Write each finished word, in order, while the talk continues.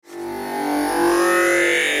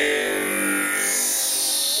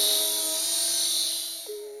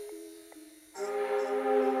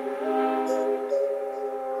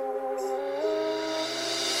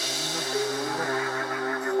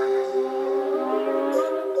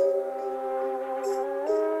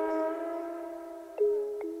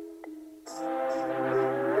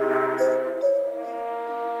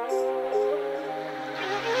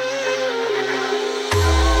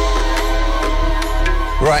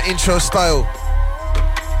Right, intro style.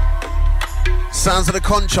 Sounds of the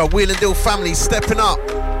CØNTRA, Wheel and Deal family stepping up.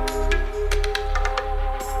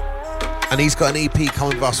 And he's got an EP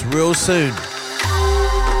coming with us real soon.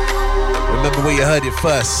 Remember where you heard it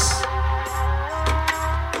first.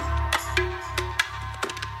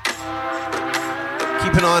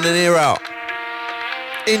 Keep an eye on an ear out.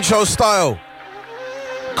 Intro style.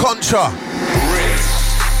 CØNTRA.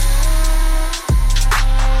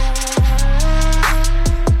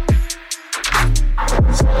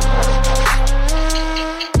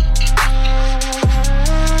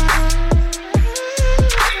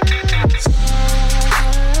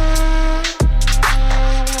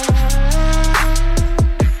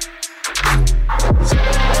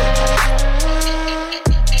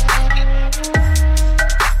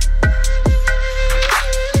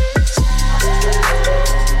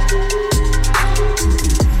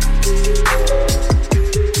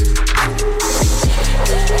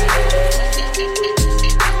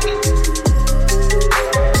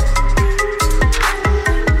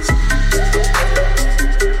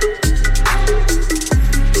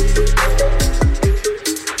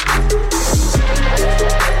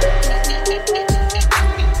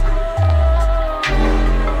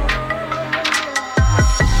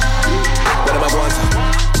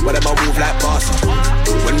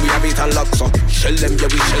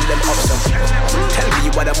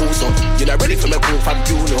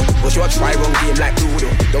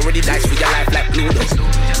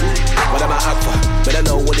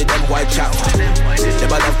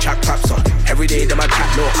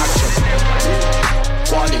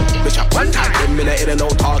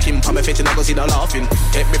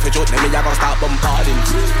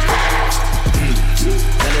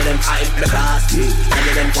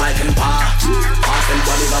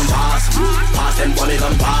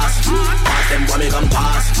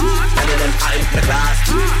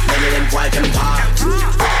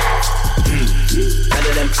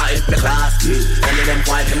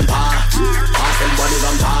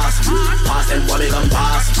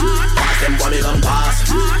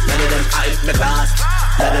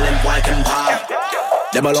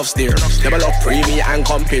 Them a love steer, them a love pre me and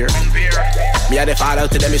compare. Me and the father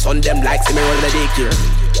to them is on them like see me roll the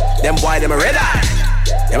daycare. Them boy them a red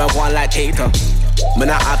eye, them a one like hater. Me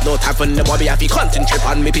not have no time for them boy, be have to concentrate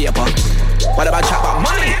on me paper. What about chat about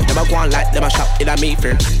money? Them a go on like them a shop in a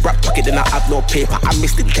Mayfair. Rap pocket they not have no paper, I me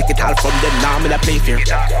still take it all from them now me not play fair.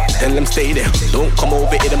 Tell them stay there, don't come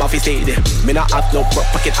over here them have to stay there. Me not have no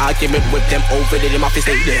rap pocket argument with them over there them have to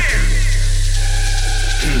stay there.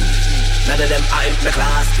 None of them are in the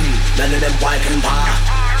class, none of them boy can pass.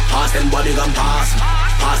 Pass them boy me gon' pass,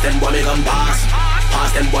 pass them boy me gon' pass,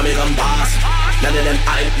 pass them boy me gon' pass. None of them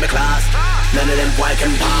are in the class, none of them boy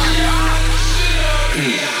can pass.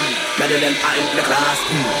 None of them are in the class,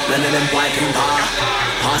 none of them boy can pass.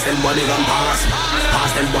 Pass them boy me gon' pass,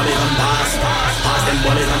 pass them boy me gon' pass, pass them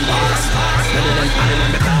boy me gon' pass. None of them are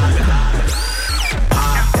in the class.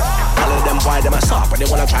 Them boy them a soft, but they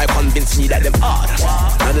wanna try convince me that them hard.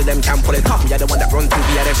 None of them can pull it off. Me are the one that run through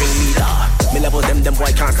me and they bring me down. Me level them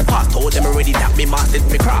boy can't support. Told them already that me mastered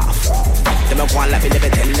me craft. Them a go on like me never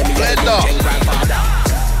telling them me get a gen grandfather.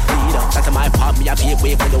 That's my part, me a pay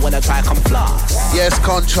way for the one that try come floss. Yes,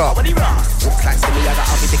 CØNTRA. Looks like see me I got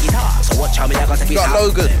off the guitar. So watch how me I got take it out. Got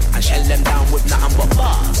Logan. And shell them down with nothing but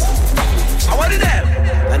bars. I wanted them.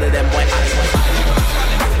 None of them boy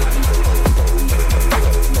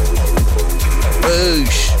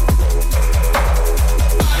Boosh.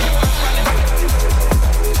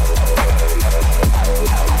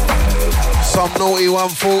 Some naughty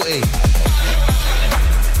 140.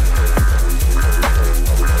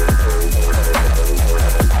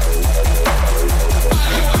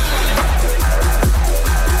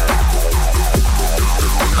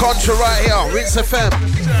 CØNTRA right here, Rinse FM.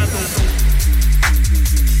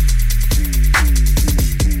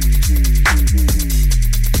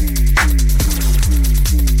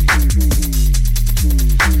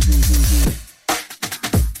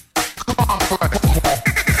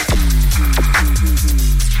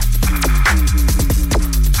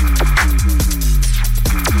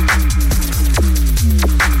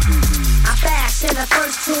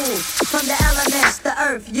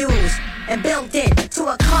 And built it to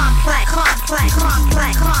a complex.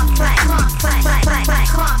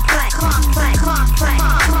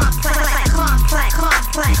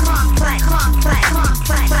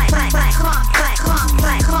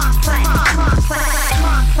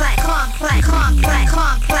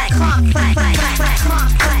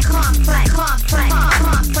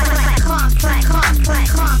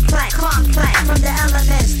 From the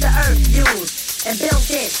elements the earth used and built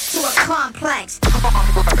it to a complex.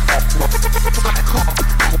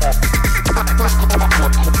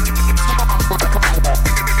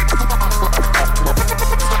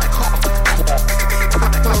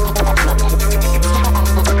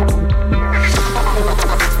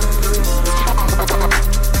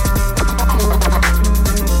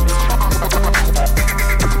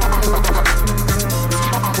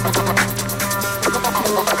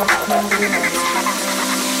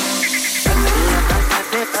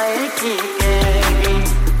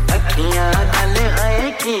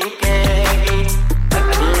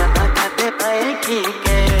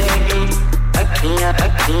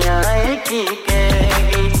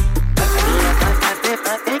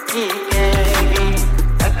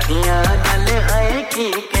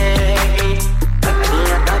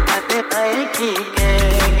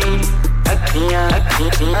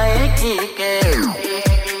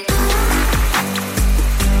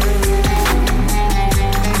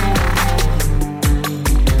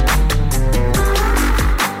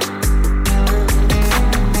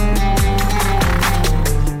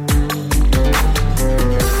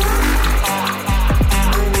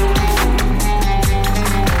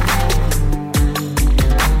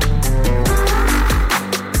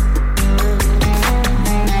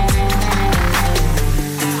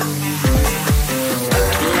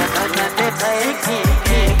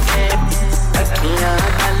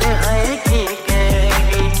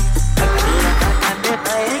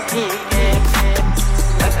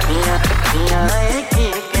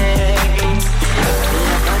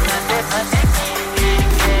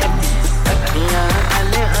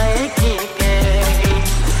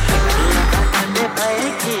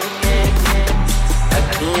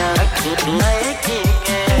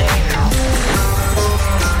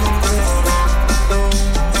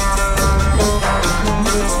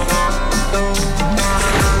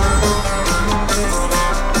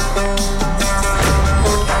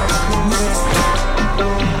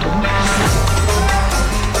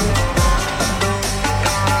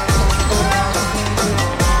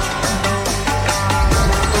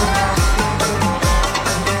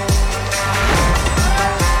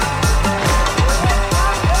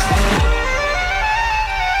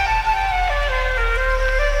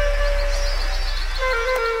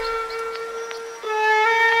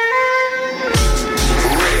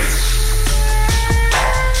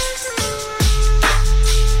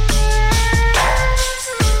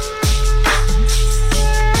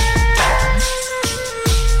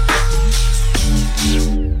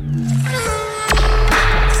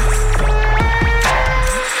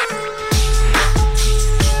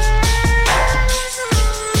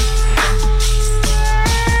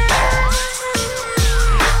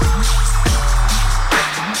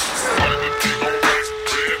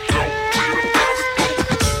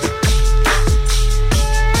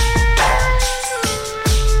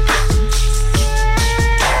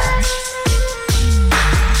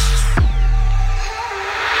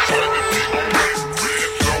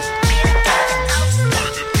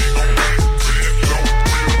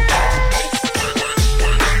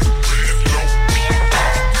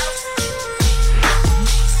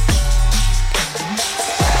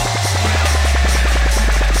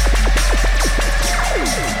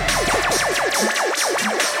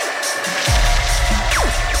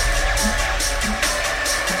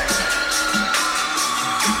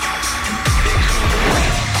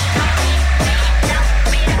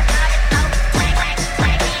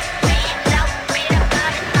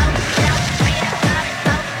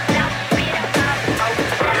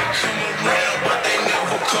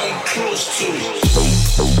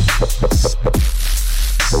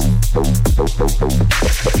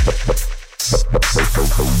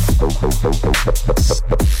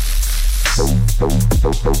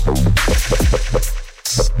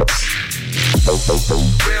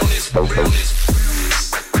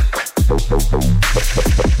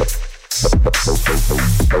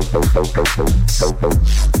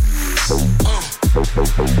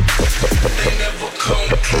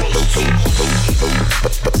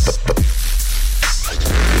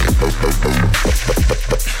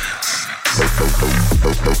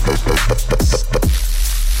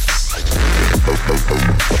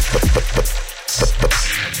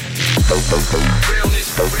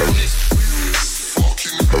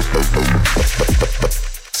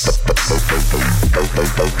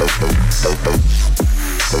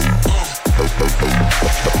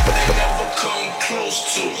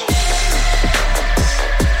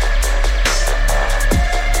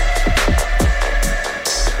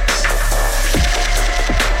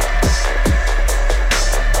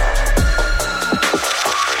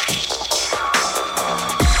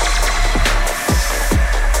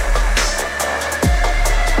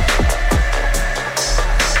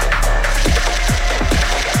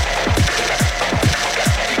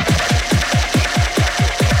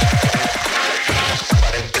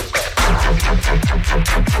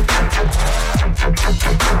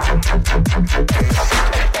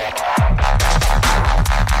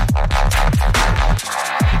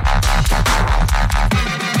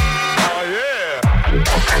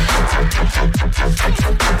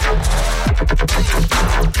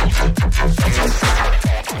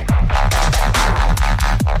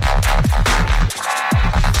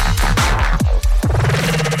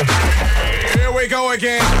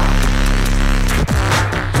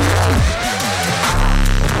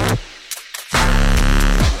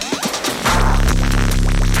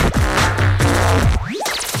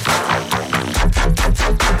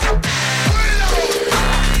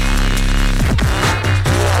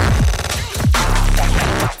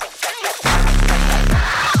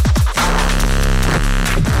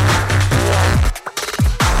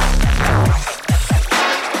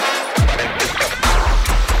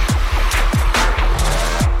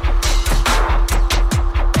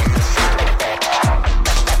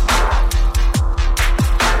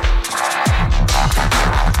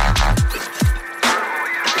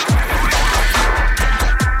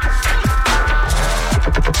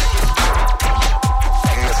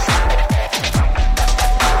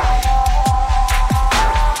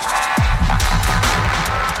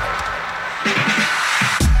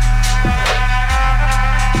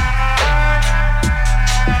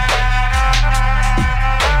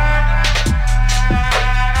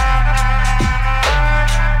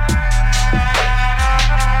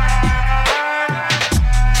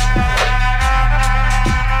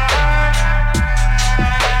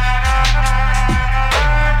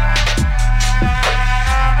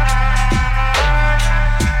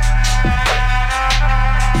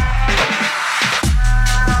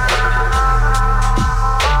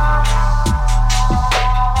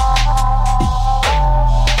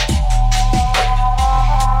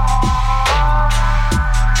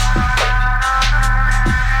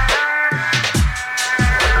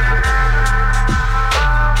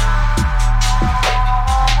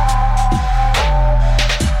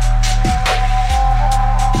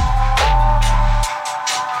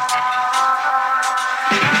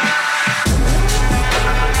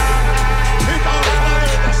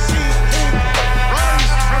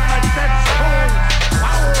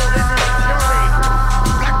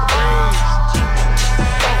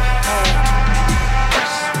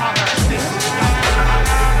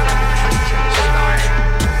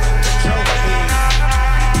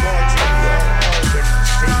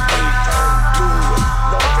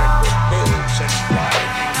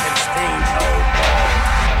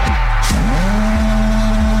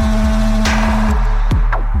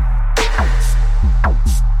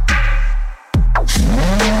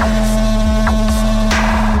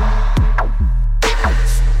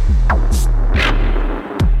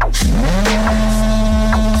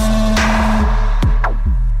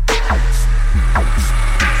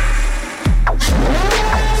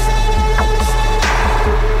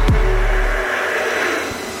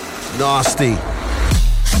 Nasty.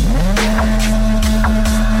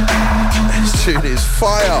 This tune is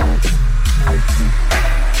fire.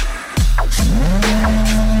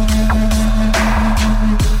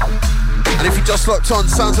 And if you just locked on,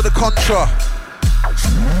 sounds of the CØNTRA.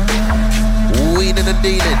 Wheeling and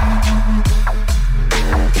dealing.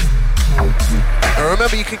 And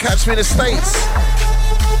remember, you can catch me in the States.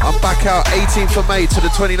 I'm back out 18th of May to the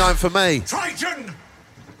 29th of May. Triton!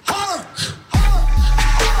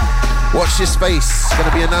 Watch this space. Going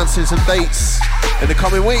to be announcing some dates in the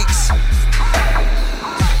coming weeks.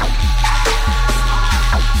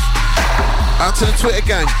 Out to the Twitter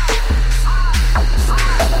gang.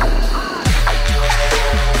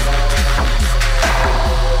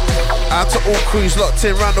 Out to all crews locked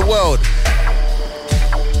in around the world.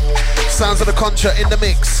 Sounds of the CØNTRA in the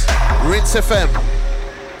mix. Rinse FM.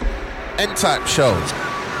 N-Type show.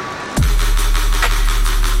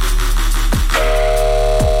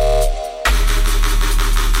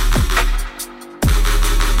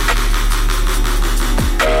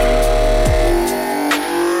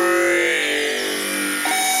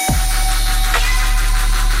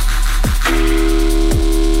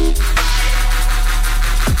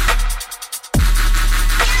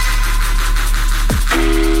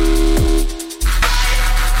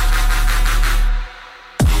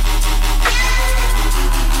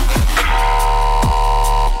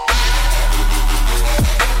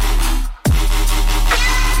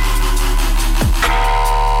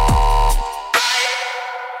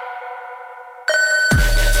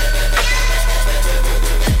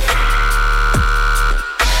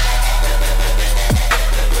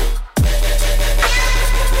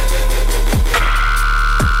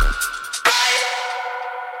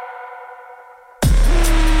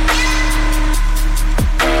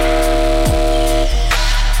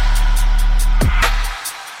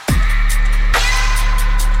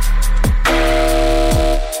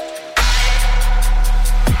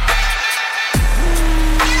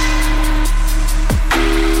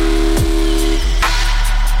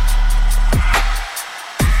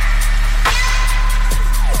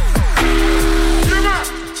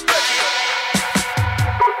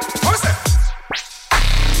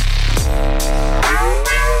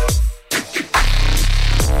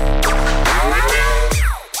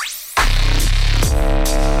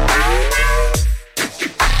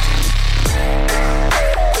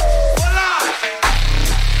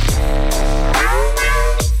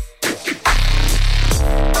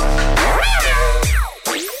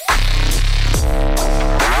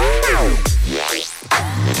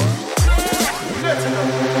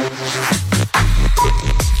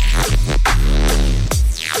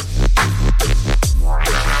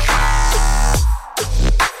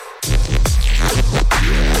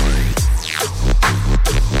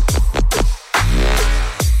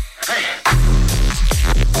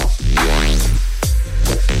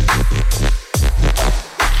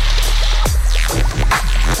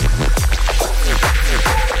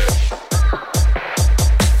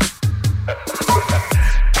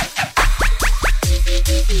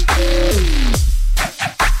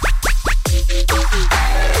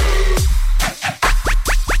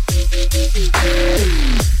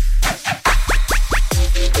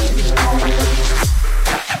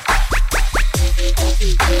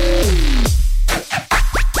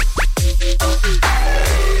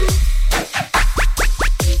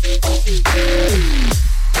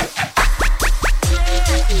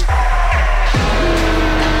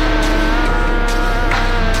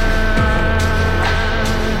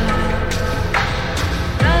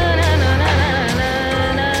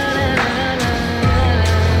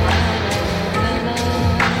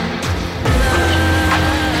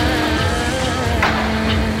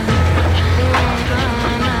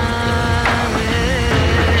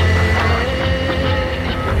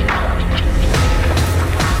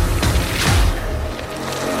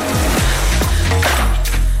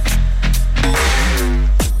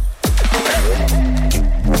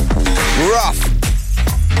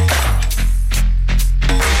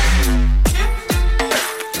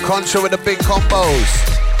 CØNTRA with the big combos.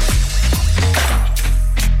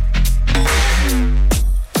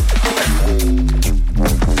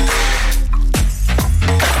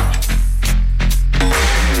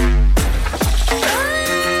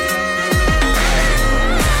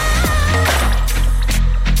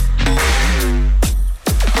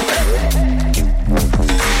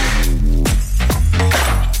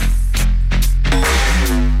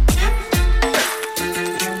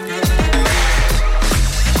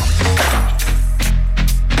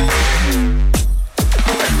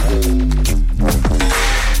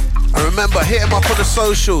 Hit him up on the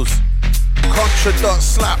socials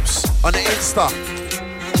Contra.slaps on the Insta.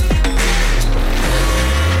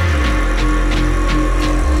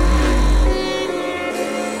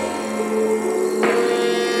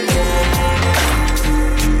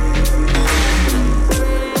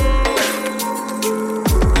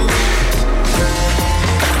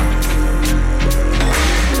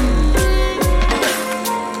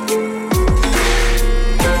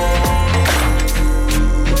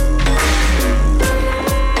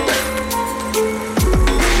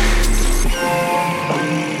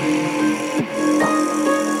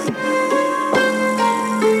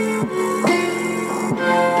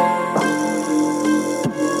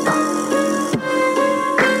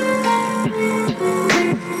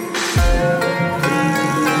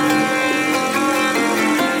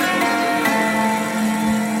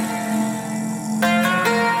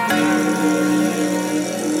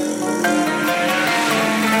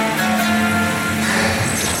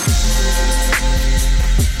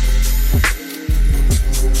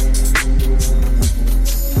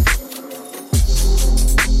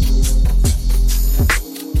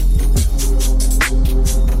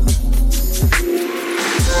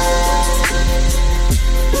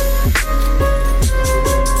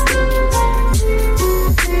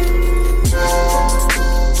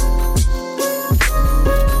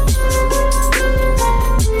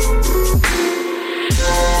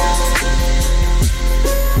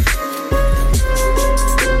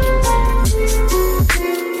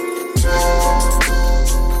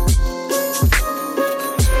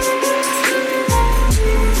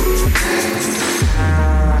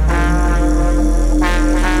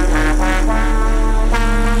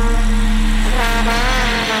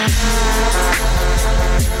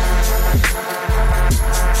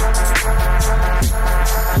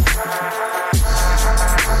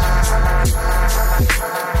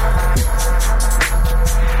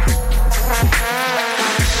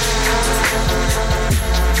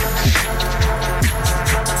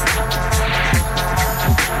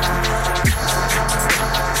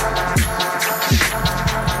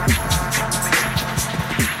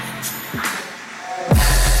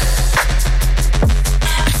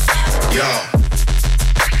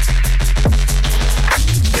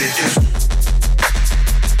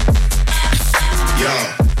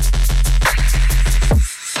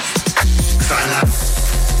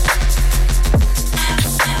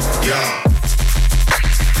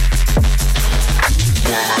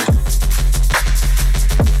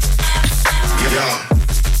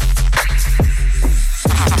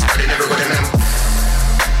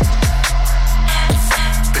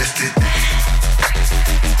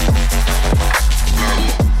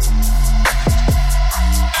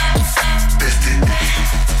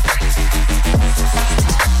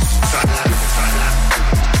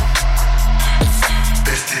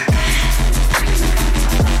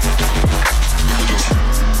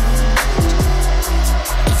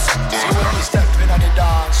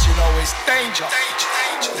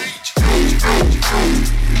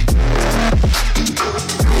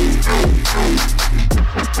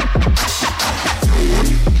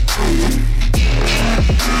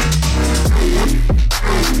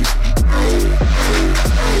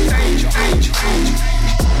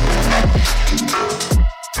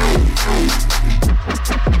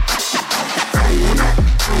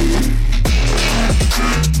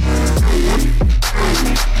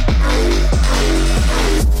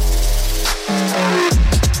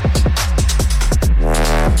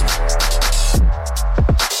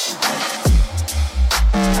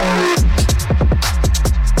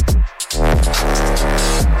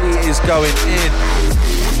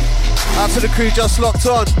 To the crew just locked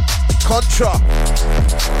on. Contra,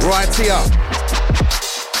 right here.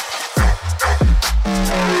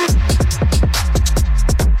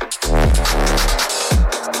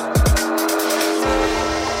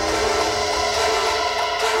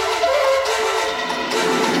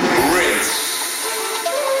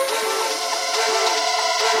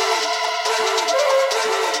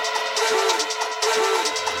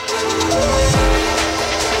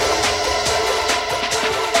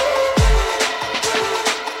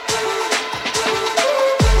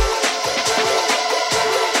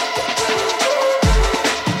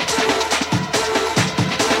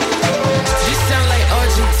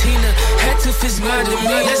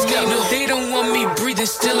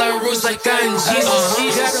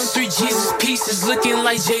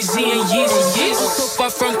 Jay-Z and Yeezy. I'm so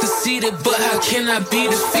far from conceited, but how can I be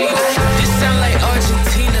defeated? This sound like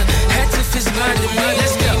Argentina, had to fist minding me.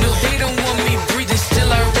 Let's go. They don't want me breathing,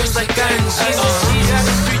 still I rose like I am Jesus. Got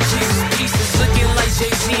them 3 Jesus pieces, looking like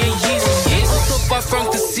Jay-Z and Yeezy. I'm so far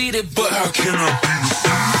from conceited. conceited, but how can I be?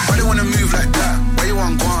 Why they wanna move like that? Why you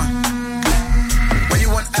want gone? Why you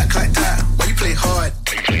want act like that? Why you play hard?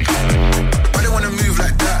 Why they wanna move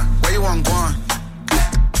like that? Why you want gone?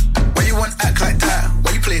 Why you want act like that?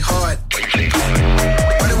 Why you play hard?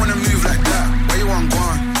 Why they wanna move like that? Why you want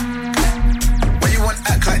gone? Why you want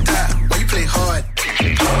act like that? Why you play hard?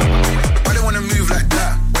 Why they wanna move like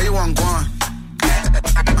that? Why you want gone?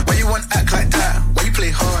 Why you want act like that? Why you play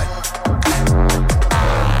hard?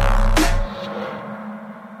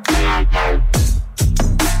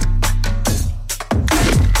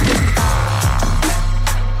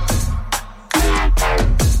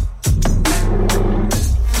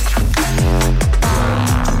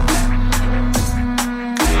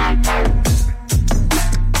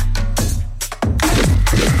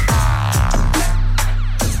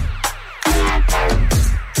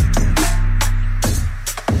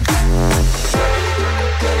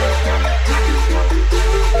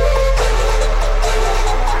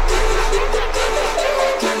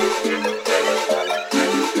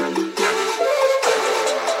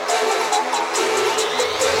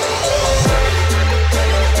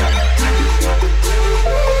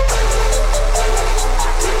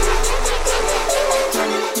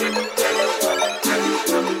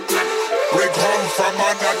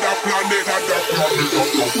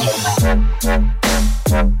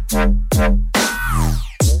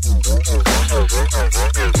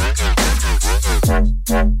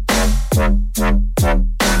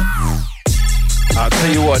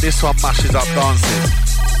 This one mashes up dances.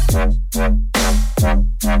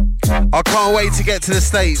 I can't wait to get to the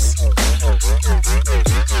States.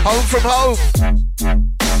 Home from home.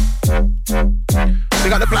 We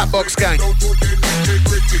got the Black Box Gang.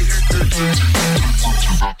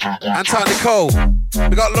 Anti-Nicole.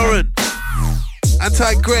 We got Lauren.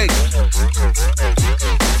 Anti-Greg.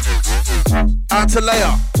 Out to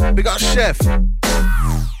Leia. We got Chef.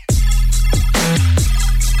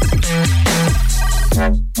 We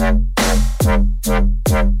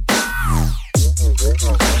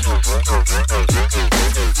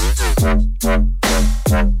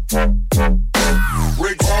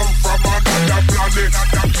come from another planet.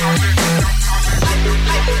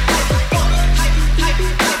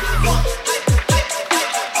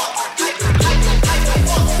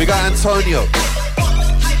 We got Antonio.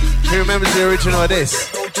 Who remembers the original of this?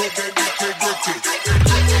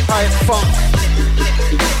 Hi, funk.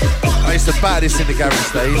 I used to bat this in the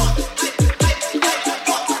garage days.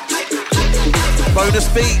 Bonus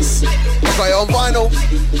beats. I got it on vinyl.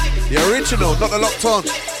 The original, not the locked on.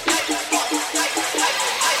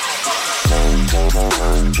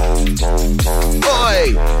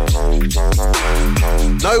 Oi!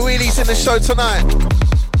 No wheelies in the show tonight.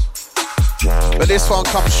 But this one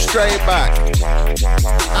comes straight back.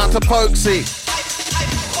 Out to Pokesy.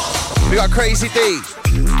 We got Crazy D.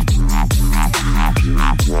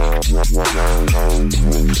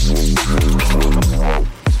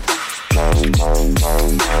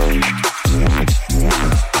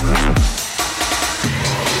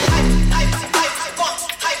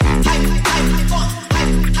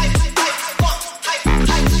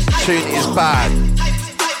 Tune is bad.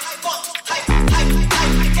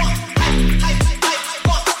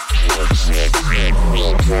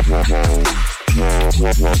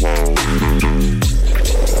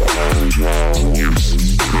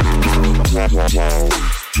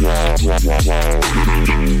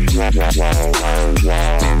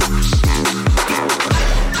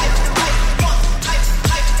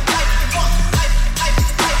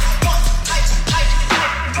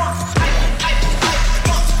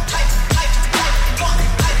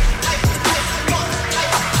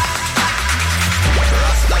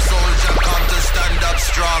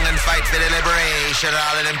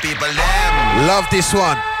 Love this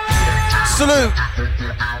one. Salute.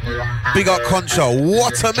 Big up Contra.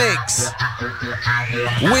 What a mix.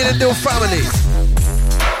 Win and Deal family.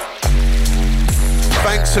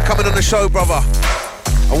 Thanks for coming on the show, brother.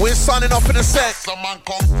 And we're signing off in a sec.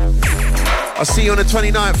 I'll see you on the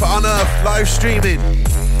 29th for Unearth live streaming.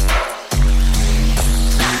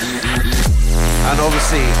 And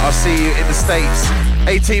obviously, I'll see you in the States.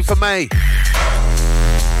 18th of May.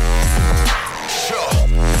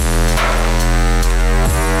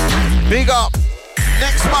 Big up.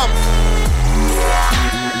 Next month.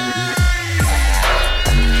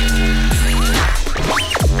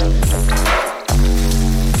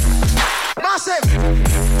 Massive.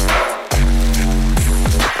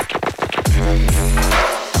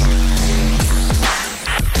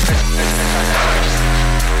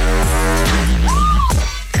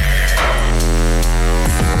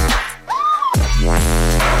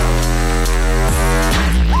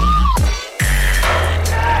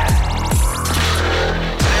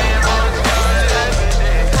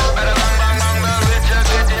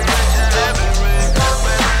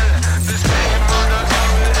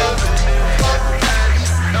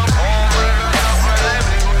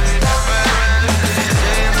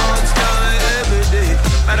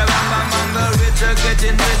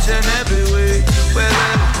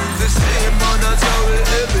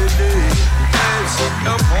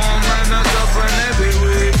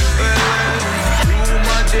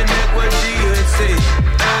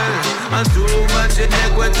 and too much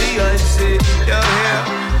iniquity I see. You hear?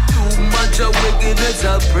 Too much of wickedness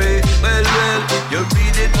I pray. Well, you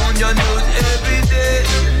read it on your news every day.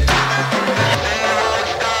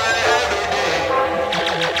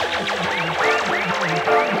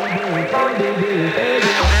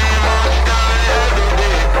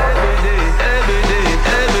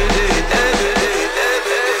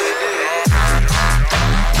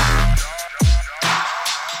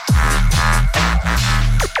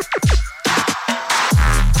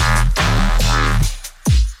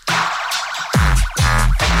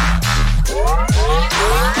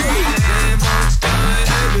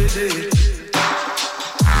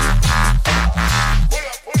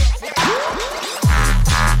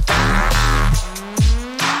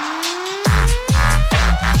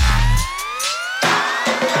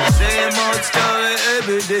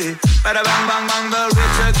 Bada bang bang bang, the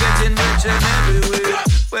rich are getting rich in every way.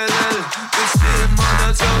 Well, the same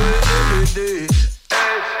mother story every day.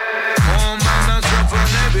 More man are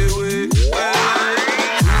suffering every way. Well,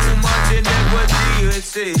 too much iniquity I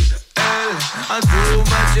say. And too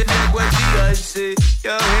much iniquity I say.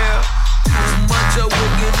 You hear? Too much of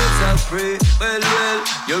wickedness I pray. Well,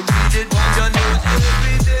 you read it on your news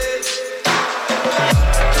every day.